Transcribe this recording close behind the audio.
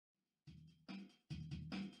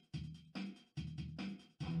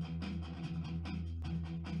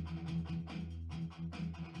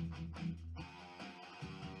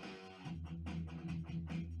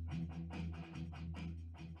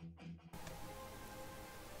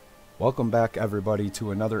Welcome back, everybody, to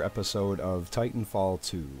another episode of Titanfall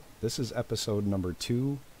 2. This is episode number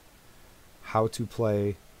 2, How to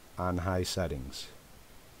Play on High Settings.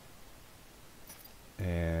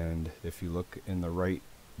 And if you look in the right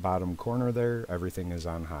bottom corner there, everything is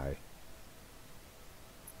on high.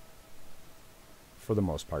 For the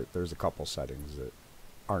most part, there's a couple settings that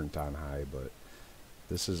aren't on high, but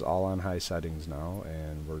this is all on high settings now,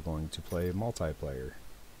 and we're going to play multiplayer.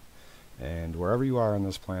 And wherever you are on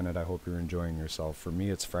this planet, I hope you're enjoying yourself. For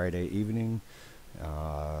me, it's Friday evening,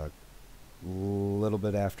 a little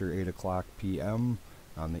bit after 8 o'clock p.m.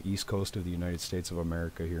 on the east coast of the United States of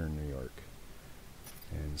America here in New York.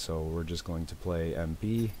 And so we're just going to play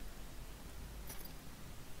MP,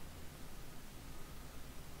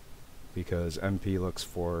 because MP looks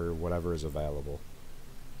for whatever is available.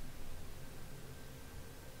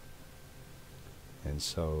 And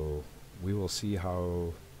so we will see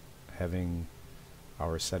how having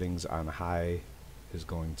our settings on high is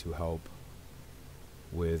going to help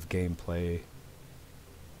with gameplay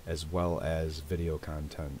as well as video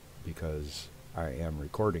content, because I am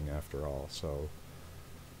recording after all. So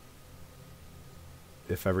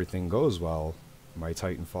if everything goes well, my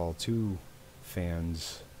Titanfall 2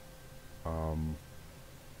 fans,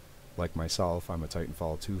 like myself, I'm a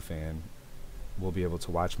Titanfall 2 fan, will be able to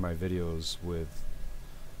watch my videos with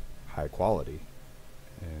high quality.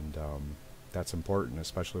 And that's important,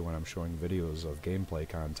 especially when I'm showing videos of gameplay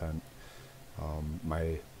content.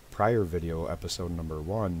 My prior video, episode number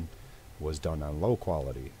 1, was done on low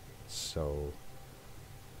quality, so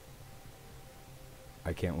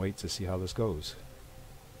I can't wait to see how this goes.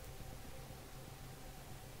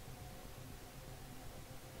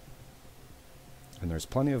 And there's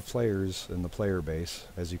plenty of players in the player base,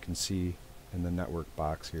 as you can see in the network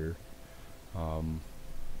box here.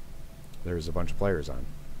 There's a bunch of players on,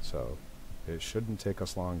 so it shouldn't take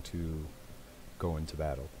us long to go into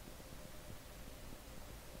battle.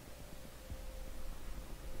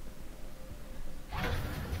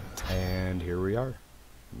 And here we are,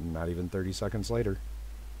 not even 30 seconds later.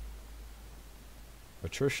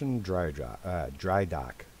 Attrition dry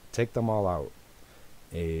dock. Take them all out.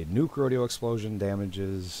 A nuke rodeo explosion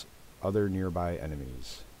damages other nearby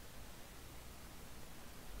enemies.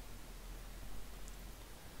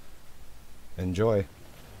 Enjoy.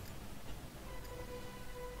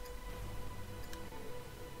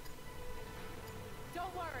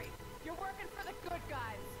 Don't worry, you're working for the good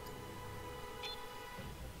guys.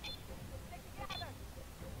 Stick together.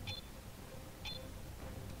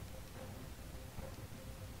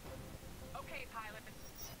 Okay, pilot,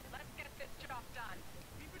 let's get this job done.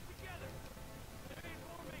 Keep it together. Stay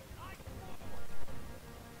moving. Eyes forward.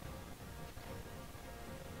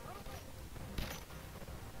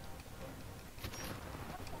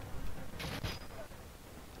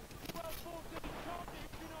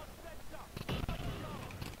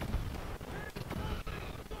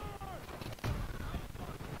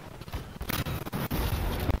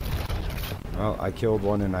 Well, I killed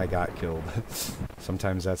one and I got killed.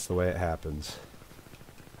 Sometimes that's the way it happens.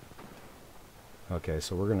 Okay,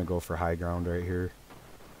 so we're gonna go for high ground right here.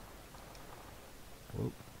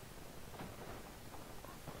 Whoop.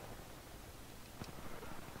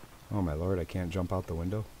 Oh my lord, I can't jump out the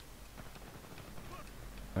window.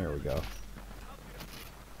 There we go.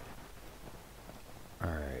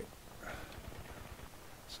 Alright.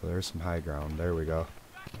 So there's some high ground. There we go.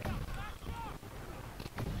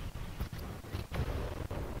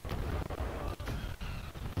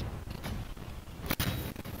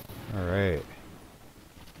 Alright.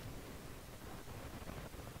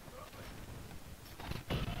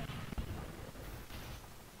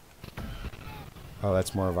 Oh,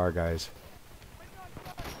 that's more of our guys.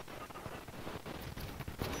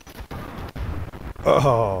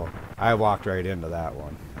 Oh, I walked right into that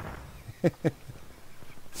one.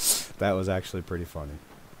 That was actually pretty funny,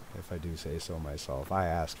 if I do say so myself. I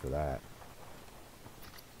asked for that.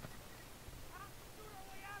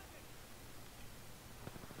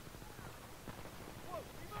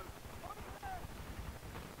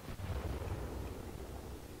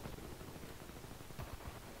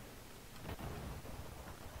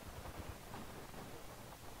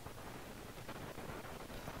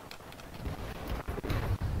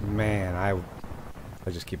 Man,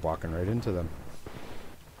 I just keep walking right into them.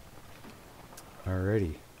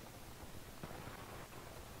 Alrighty.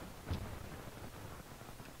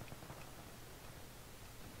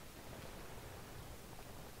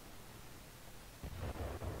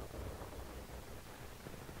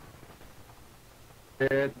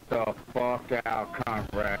 Get the fuck out,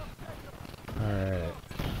 comrade. Alright.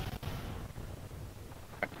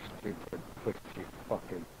 Stupid, pussy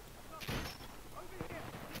fucking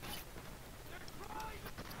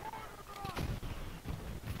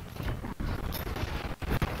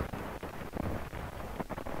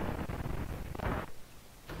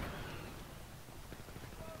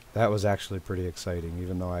That was actually pretty exciting.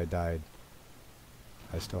 Even though I died,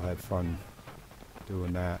 I still had fun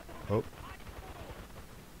doing that. Oh.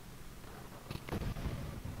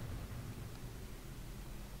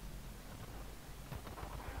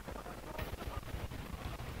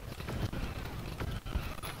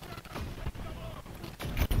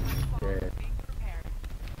 Yeah. Being prepared.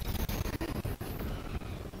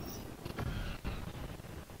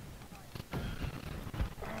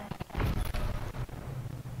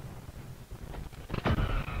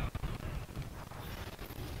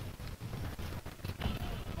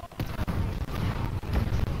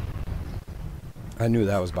 I knew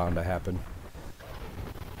that was bound to happen.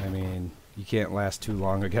 I mean, you can't last too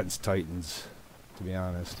long against Titans, to be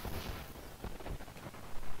honest.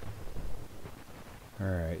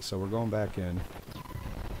 Alright, so we're going back in. Got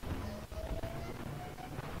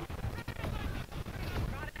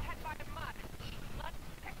ahead by a much. Let's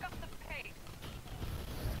pick up the pace.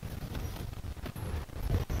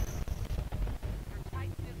 Your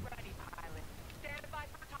Titan is ready, pilot. Stand by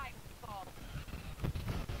for Titanfall.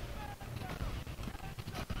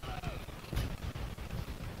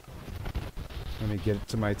 Let me get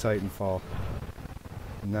to my Titanfall.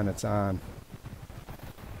 And then it's on.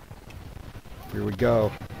 Here we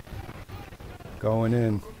go. Going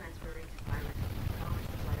in.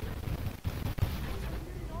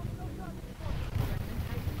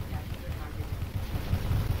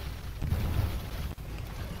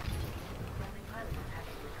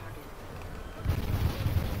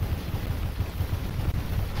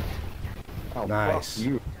 Oh, Nice. fuck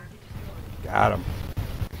you. Got him.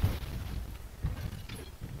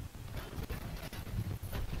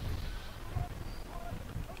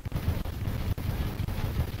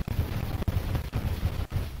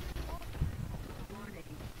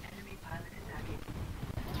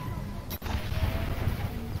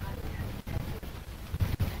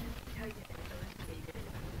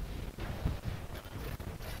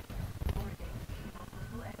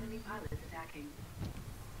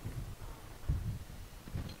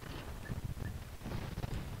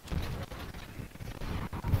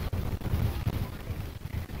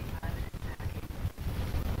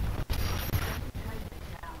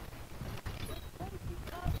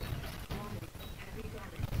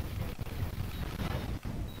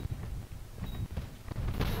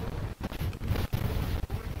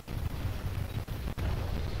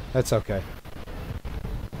 That's okay.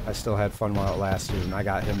 I still had fun while it lasted, and I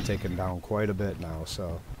got him taken down quite a bit now,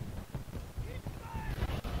 so.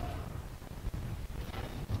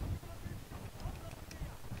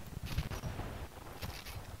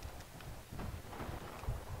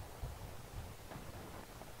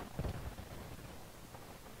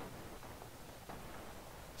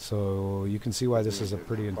 So you can see why this is a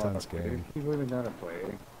pretty intense game. He's really gonna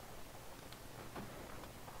play.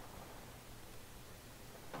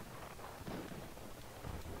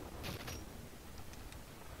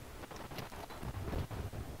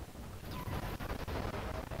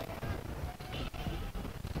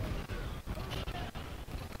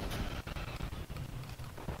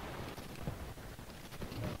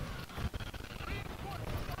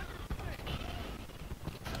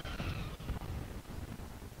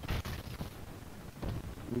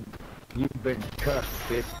 You've been cussed,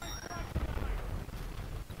 bitch.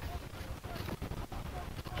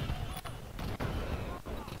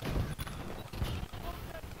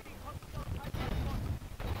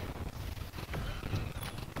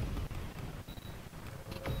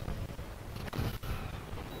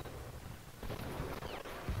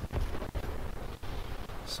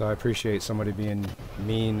 So I appreciate somebody being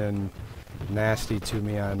mean and nasty to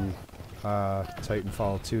me on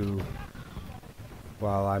Titanfall 2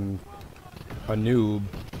 while I'm a noob,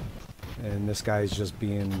 and this guy's just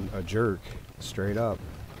being a jerk, straight up.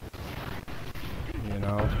 You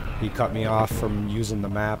know, he cut me off from using the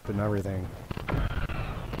map and everything.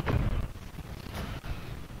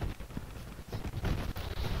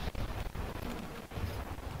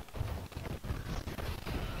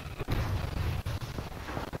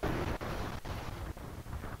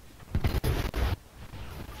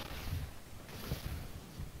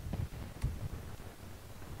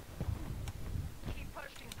 Keep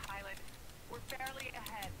pushing, pilot. We're barely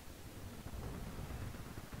ahead.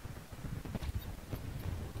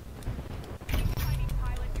 Keep fighting,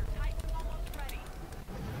 pilot. Your Titan's almost ready.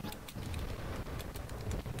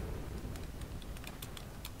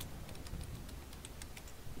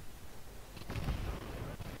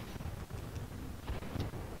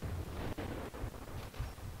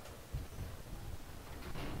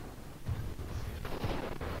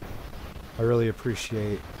 I really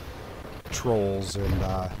appreciate trolls and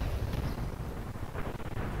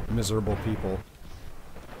miserable people.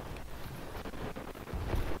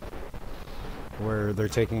 Where they're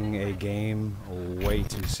taking a game way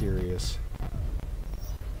too serious.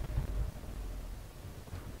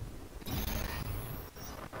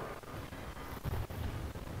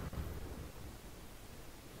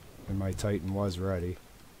 And my Titan was ready.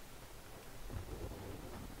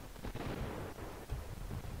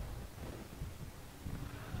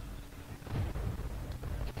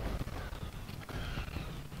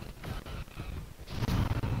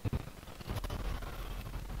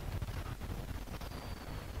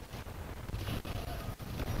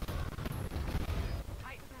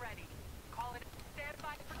 Titan ready. Call it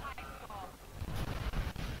standby for Titanfall.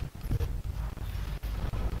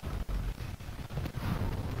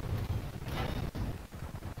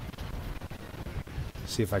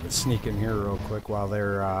 See if I can sneak in here real quick while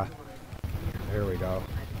they're, there we go.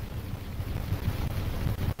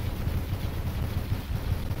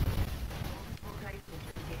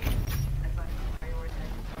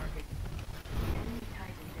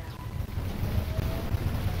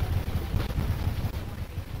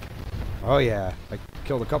 Oh yeah, I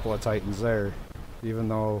killed a couple of Titans there, even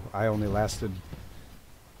though I only lasted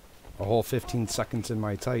a whole 15 seconds in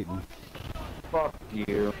my Titan. Fuck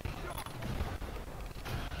you.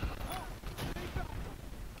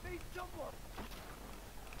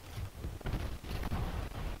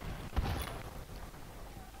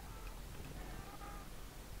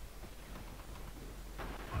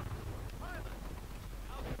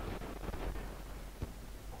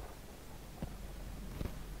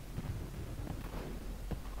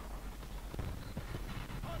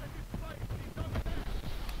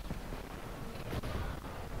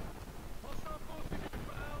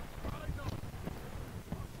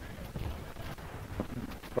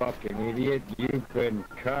 Fucking idiot, you've been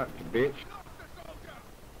cucked, bitch.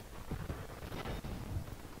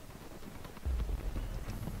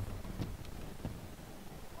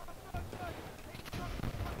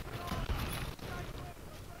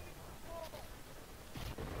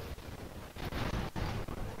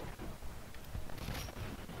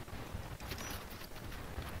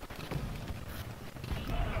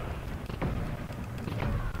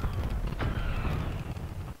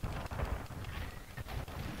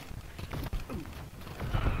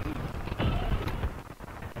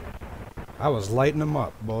 I was lighting them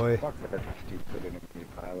up, boy. Fuck that stupid enemy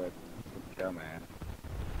pilot. Dumbass.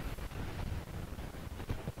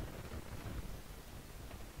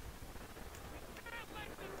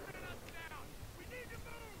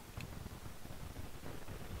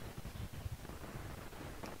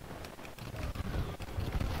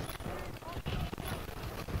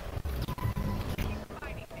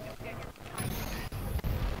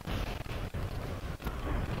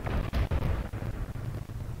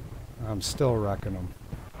 I'm still wrecking them.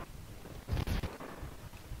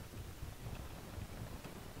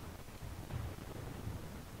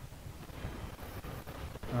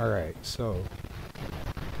 Alright, so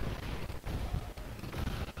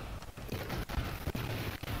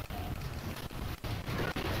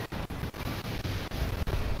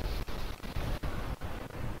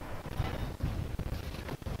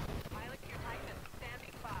Pilot, your Titan is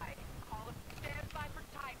standing by. Call it standby for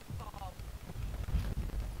Titanfall.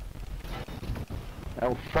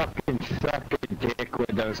 Oh, fucking suck a dick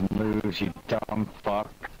with those moves, you dumb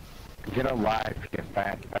fuck. Get a life, you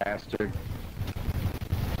fat bastard.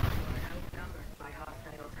 Outnumbered by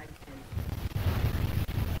hostile Titans.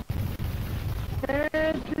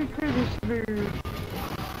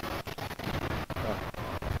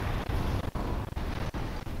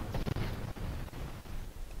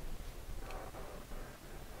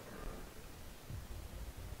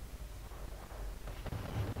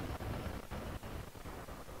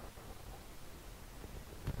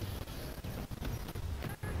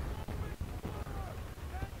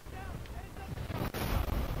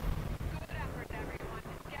 Good effort, everyone.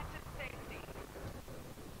 Get to safety.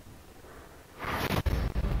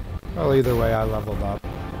 well, either way, I leveled up.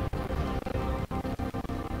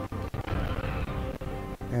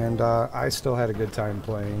 And I still had a good time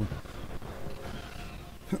playing.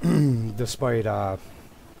 Despite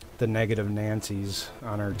the negative Nancys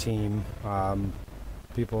on our team.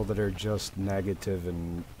 People that are just negative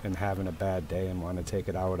and having a bad day and want to take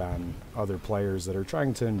it out on other players that are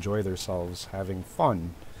trying to enjoy themselves, having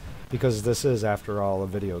fun. Because this is, after all, a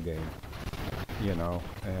video game. You know,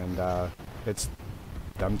 and it's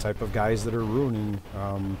them type of guys that are ruining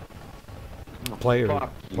player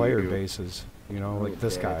you. bases. You know, like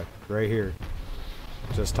this Okay. guy right here,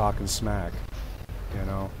 just talking smack. You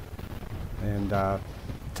know, and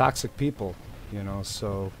toxic people. You know,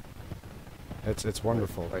 so It's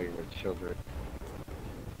wonderful. Play with children.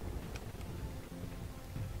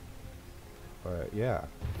 But yeah.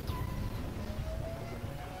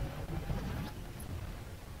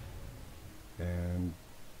 And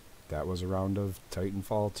that was a round of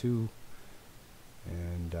Titanfall 2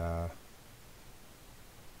 and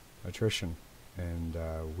attrition, and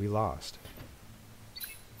we lost.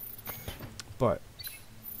 But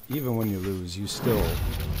even when you lose, you still,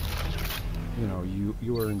 you know,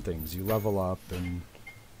 you earn things. You level up and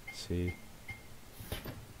see,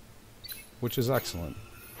 which is excellent.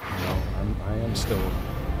 You know, I'm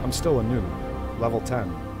still a noob, level 10.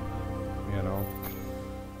 You know,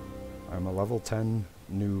 I'm a level 10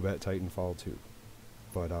 noob at Titanfall 2,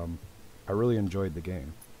 but I really enjoyed the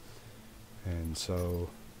game. And so,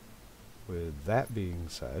 with that being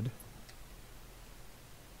said,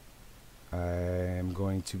 I am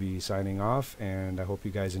going to be signing off, and I hope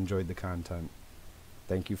you guys enjoyed the content.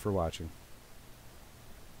 Thank you for watching.